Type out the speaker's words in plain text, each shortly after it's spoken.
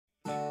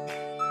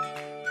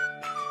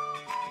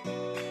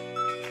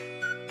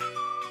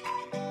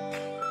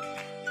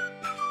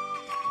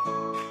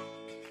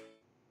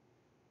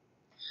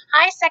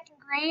Hi, second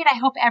grade. I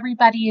hope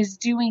everybody is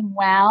doing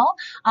well.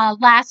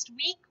 Last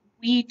week,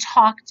 we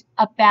talked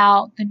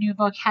about the new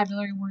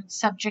vocabulary word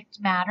subject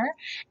matter,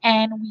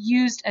 and we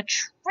used a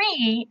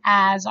tree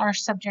as our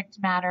subject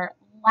matter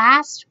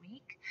last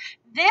week.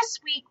 This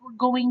week, we're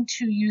going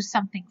to use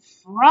something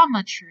from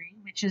a tree,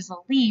 which is a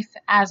leaf,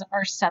 as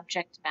our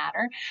subject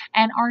matter.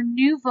 And our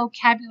new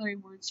vocabulary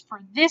words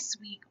for this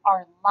week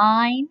are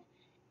line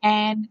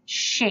and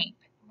shape.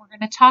 We're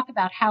going to talk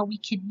about how we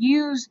can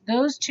use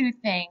those two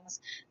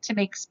things to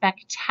make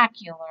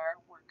spectacular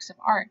works of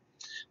art.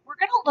 We're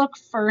going to look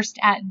first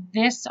at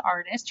this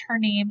artist. Her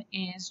name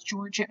is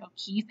Georgia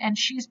O'Keeffe, and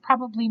she's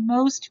probably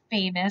most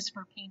famous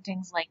for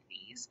paintings like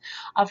these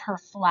of her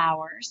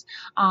flowers.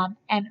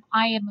 And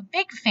I am a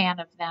big fan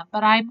of them,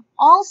 but I'm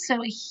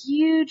also a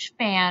huge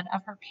fan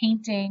of her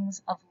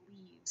paintings of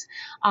leaves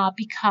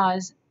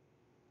because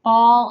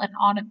fall and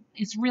autumn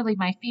is really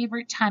my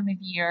favorite time of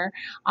year.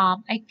 I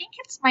think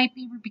it's my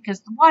favorite because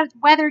the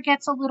weather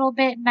gets a little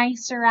bit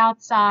nicer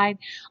outside,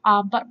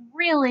 but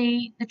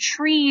really the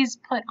trees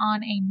put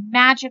on a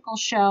magical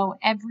show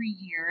every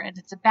year, and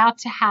it's about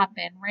to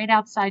happen right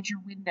outside your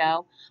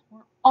window,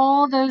 where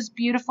all those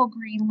beautiful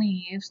green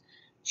leaves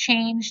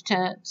change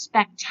to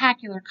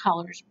spectacular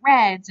colors,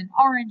 reds and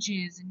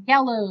oranges and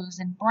yellows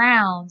and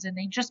browns, and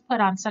they just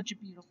put on such a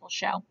beautiful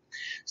show.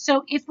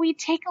 So if we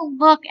take a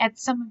look at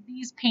some of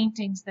these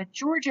paintings that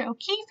Georgia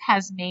O'Keeffe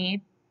has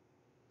made,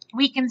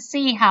 we can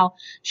see how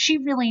she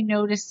really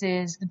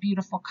notices the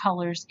beautiful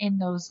colors in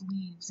those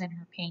leaves in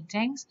her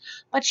paintings,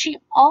 but she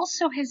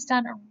also has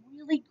done a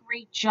really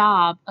great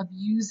job of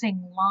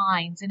using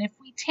lines. And if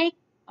we take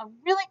a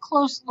really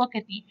close look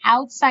at the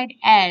outside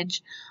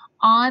edge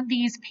on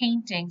these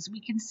paintings,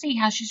 we can see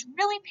how she's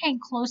really paying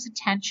close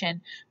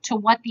attention to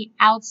what the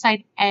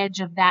outside edge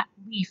of that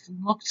leaf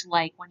looked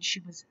like when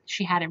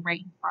she had it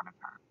right in front of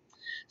her.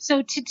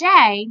 So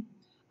today,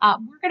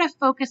 we're going to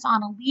focus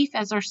on a leaf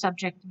as our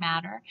subject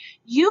matter.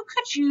 You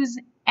could use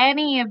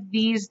any of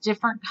these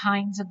different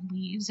kinds of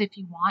leaves if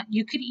you want.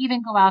 You could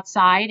even go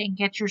outside and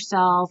get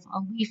yourself a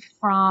leaf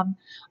from,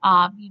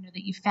 that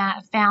you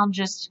found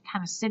just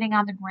kind of sitting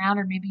on the ground,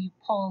 or maybe you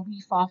pull a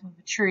leaf off of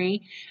a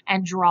tree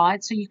and draw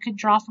it. So you could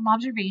draw from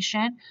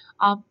observation,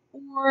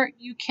 or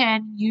you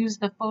can use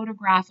the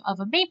photograph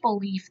of a maple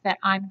leaf that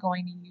I'm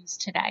going to use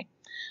today.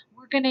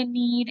 We're going to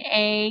need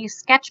a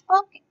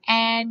sketchbook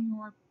and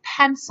your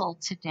pencil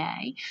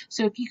today.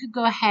 So if you could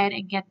go ahead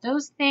and get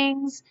those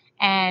things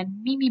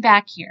and meet me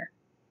back here.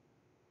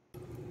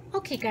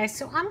 Okay guys,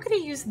 so I'm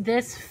going to use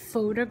this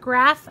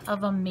photograph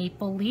of a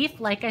maple leaf.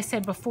 Like I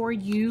said before,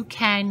 you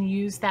can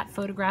use that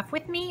photograph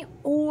with me,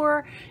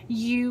 or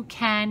you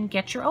can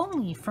get your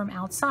own leaf from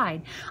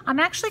outside. I'm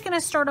actually going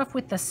to start off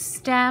with the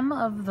stem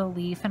of the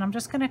leaf, and I'm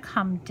just going to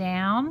come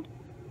down,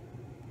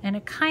 and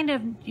it kind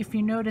of, if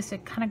you notice,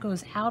 it kind of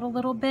goes out a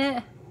little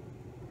bit,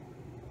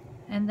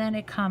 and then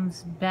it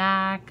comes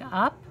back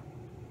up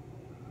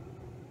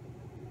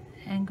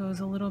and goes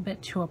a little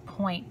bit to a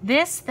point.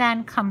 This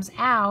then comes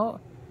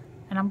out,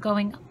 and I'm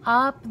going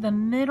up the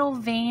middle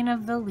vein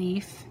of the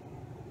leaf,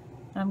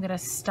 and I'm going to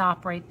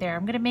stop right there.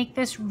 I'm going to make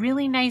this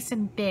really nice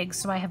and big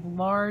so I have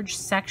large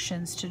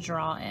sections to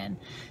draw in.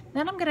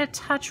 Then I'm going to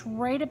touch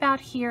right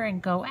about here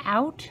and go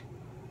out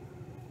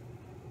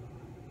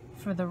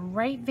for the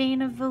right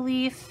vein of the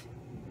leaf.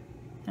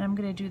 And I'm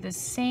going to do the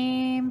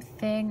same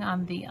thing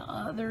on the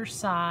other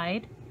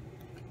side.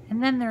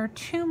 And then there are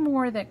two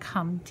more that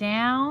come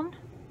down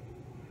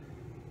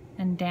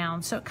and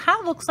down. So it kind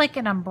of looks like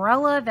an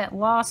umbrella that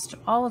lost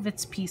all of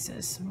its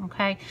pieces,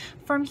 okay?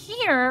 From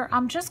here,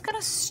 I'm just going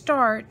to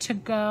start to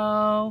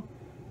go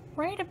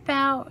right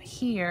about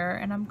here,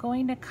 and I'm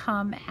going to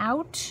come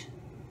out.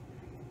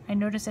 I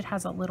notice it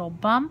has a little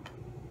bump.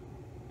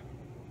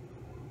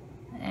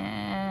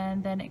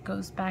 And then it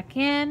goes back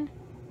in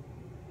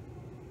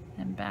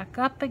and back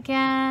up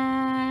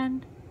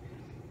again.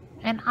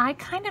 And I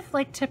kind of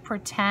like to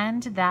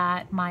pretend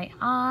that my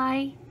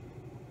eye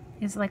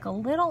is like a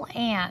little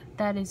ant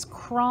that is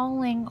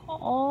crawling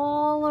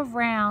all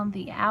around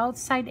the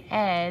outside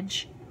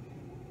edge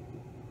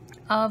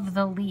of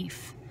the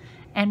leaf.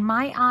 And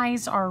my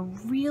eyes are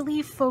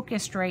really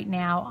focused right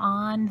now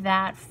on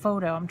that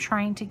photo. I'm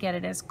trying to get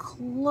it as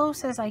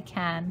close as I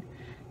can.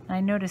 And I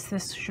notice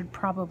this should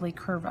probably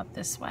curve up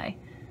this way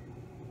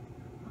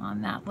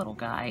on that little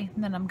guy.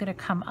 And then I'm going to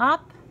come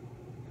up,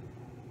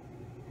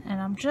 and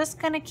I'm just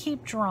going to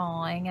keep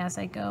drawing as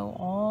I go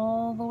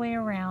all the way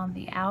around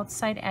the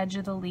outside edge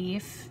of the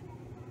leaf.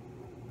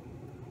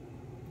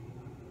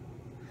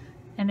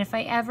 And if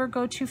I ever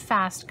go too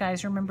fast,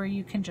 guys, remember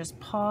you can just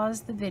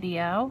pause the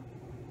video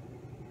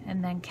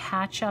and then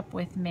catch up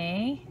with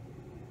me.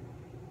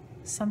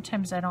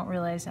 Sometimes I don't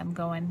realize I'm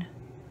going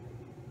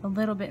a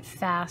little bit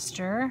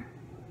faster.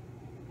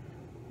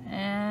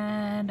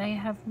 And I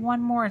have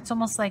one more. It's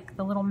almost like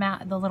the little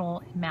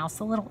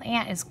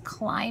ant is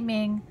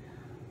climbing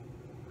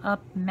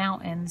up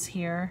mountains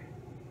here.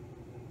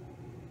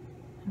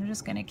 I'm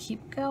just going to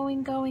keep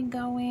going.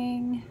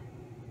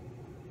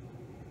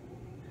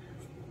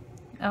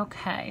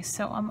 Okay,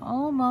 so I'm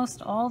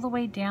almost all the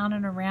way down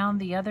and around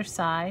the other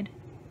side.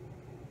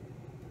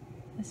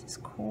 This is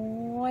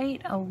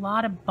quite a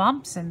lot of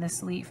bumps in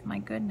this leaf. My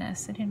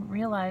goodness, I didn't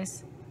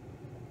realize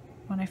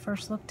when I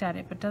first looked at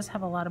it, but it does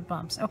have a lot of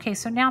bumps. Okay,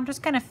 so now I'm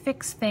just going to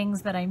fix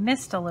things that I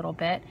missed a little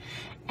bit.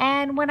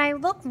 And when I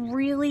look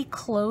really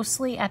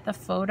closely at the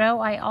photo,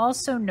 I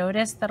also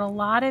noticed that a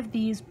lot of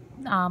these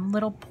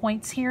little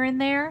points here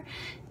and there,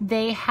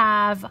 they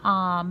have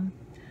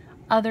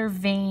other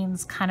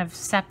veins kind of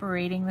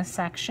separating the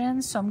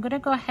sections. So I'm going to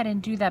go ahead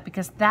and do that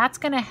because that's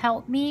going to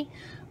help me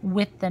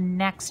with the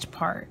next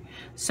part.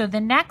 So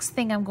the next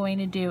thing I'm going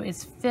to do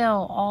is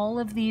fill all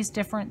of these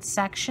different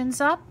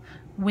sections up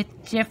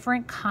with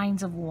different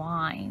kinds of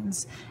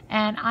lines.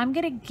 And I'm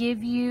going to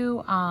give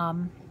you a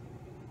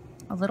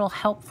little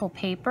helpful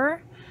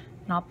paper,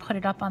 and I'll put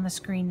it up on the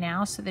screen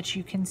now so that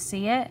you can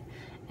see it.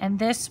 And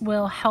this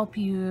will help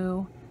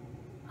you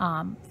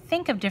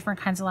think of different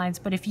kinds of lines.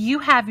 But if you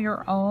have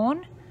your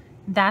own,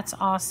 that's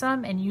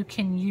awesome, and you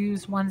can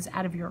use ones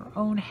out of your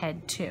own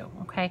head too.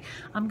 Okay,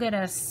 I'm going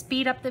to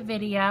speed up the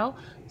video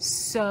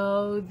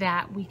so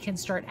that we can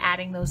start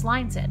adding those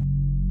lines in.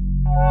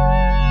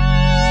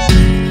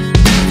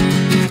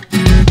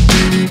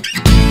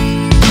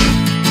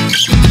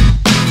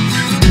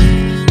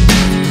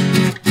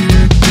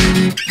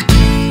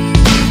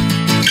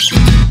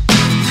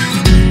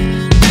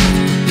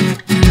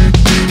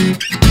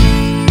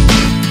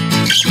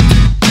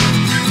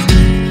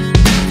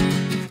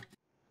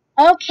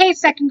 Okay,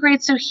 second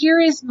grade, so here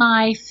is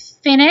my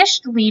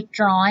finished leaf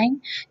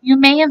drawing. You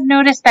may have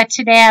noticed that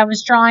today I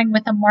was drawing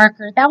with a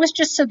marker. That was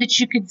just so that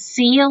you could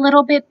see a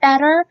little bit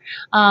better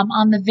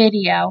on the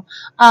video.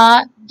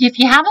 If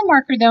you have a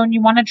marker though and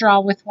you want to draw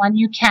with one,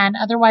 you can.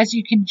 Otherwise,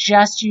 you can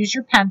just use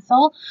your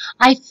pencil.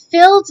 I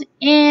filled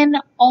in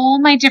all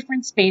my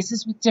different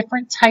spaces with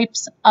different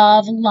types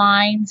of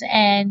lines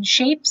and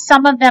shapes.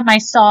 Some of them I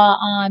saw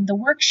on the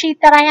worksheet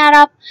that I had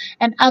up,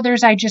 and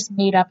others I just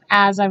made up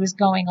as I was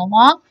going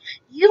along.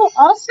 You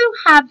also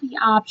have the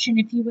option,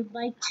 if you would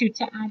like to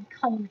add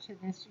color to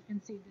this. You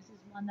can see this is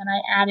one that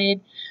I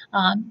added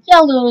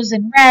yellows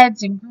and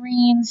reds and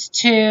greens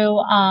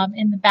to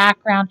in the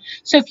background.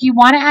 So if you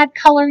want to add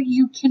color,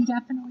 you can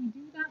definitely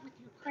do that with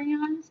your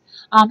crayons.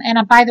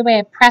 And by the way,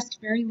 I pressed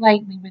very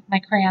lightly with my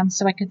crayons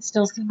so I could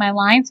still see my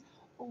lines.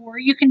 Or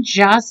you can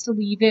just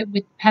leave it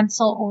with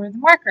pencil or the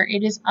marker.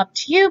 It is up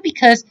to you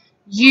because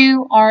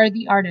you are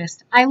the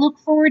artist. I look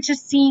forward to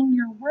seeing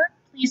your work.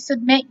 Please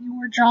submit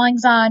your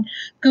drawings on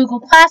Google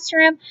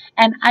Classroom,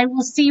 and I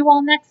will see you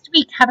all next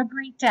week. Have a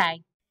great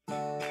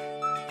day.